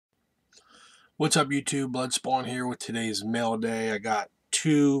What's up, YouTube? Bloodspawn here with today's mail day. I got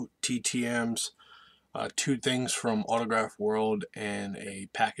two TTMs, two things from Autograph World, and a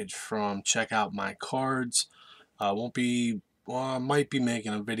package from Check Out My Cards. I might be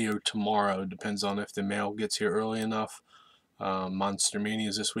making a video tomorrow. Depends on if the mail gets here early enough. Monster Mania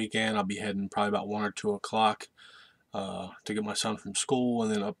is this weekend. I'll be heading probably about 1 or 2 o'clock to get my son from school,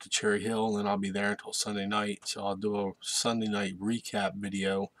 and then up to Cherry Hill, and then I'll be there until Sunday night. So I'll do a Sunday night recap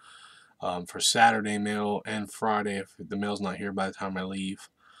video for Saturday mail and Friday if the mail's not here by the time I leave.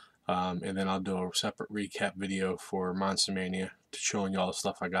 And then I'll do a separate recap video for Monster Mania, showing you all the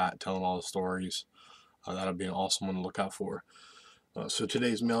stuff I got, telling all the stories. That'll be an awesome one to look out for. So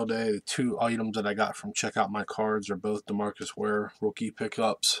today's mail day, the two items that I got from Check Out My Cards are both DeMarcus Ware rookie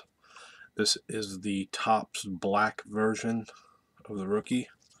pickups. This is the Topps black version of the rookie,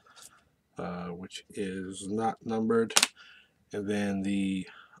 which is not numbered. And then the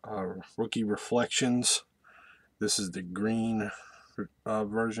rookie reflections. This is the green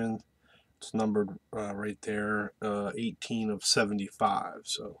version. It's numbered right there, 18 of 75.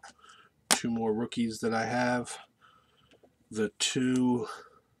 So two more rookies that I have. The two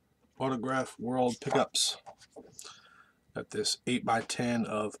Autograph World pickups. Got this 8x10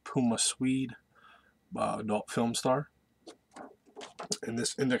 of Puma Swede adult film star, and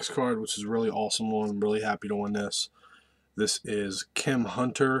this index card, which is really awesome one. I'm really happy to win this. This is Kim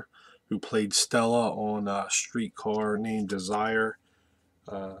Hunter, who played Stella on a Streetcar Named Desire,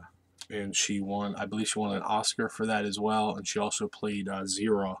 and she won, I believe she won an Oscar for that as well, and she also played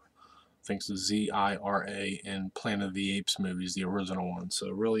Zira, I think it's Z-I-R-A, in Planet of the Apes movies, the original one.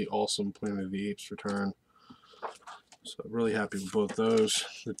 So really awesome Planet of the Apes return. So really happy with both those.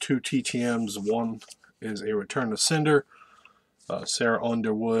 The two TTMs, one is a Return to Cinder, Sarah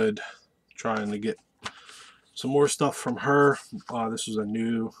Underwood, trying to get some more stuff from her. This was a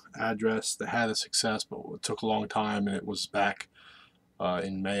new address that had a success, but it took a long time, and it was back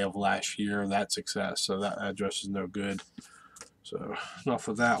in May of last year, that success. So that address is no good. So enough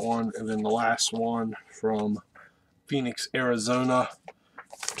of that one. And then the last one from Phoenix, Arizona.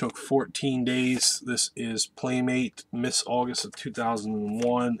 Took 14 days. This is Playmate, Miss August of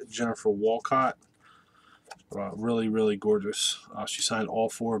 2001, Jennifer Walcott. Really, really gorgeous. She signed all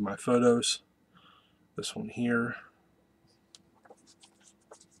 4 of my photos. This one here.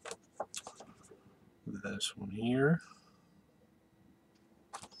 This one here.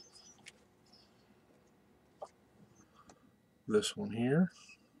 This one here.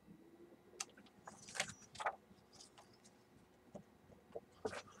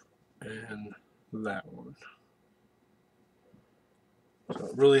 And that one.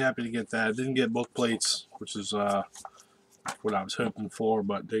 So really happy to get that. I didn't get book plates, which is what I was hoping for,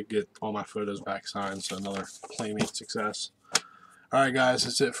 but did get all my photos back signed, so another Playmate success. Alright guys,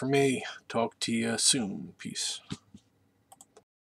 that's it for me. Talk to you soon. Peace.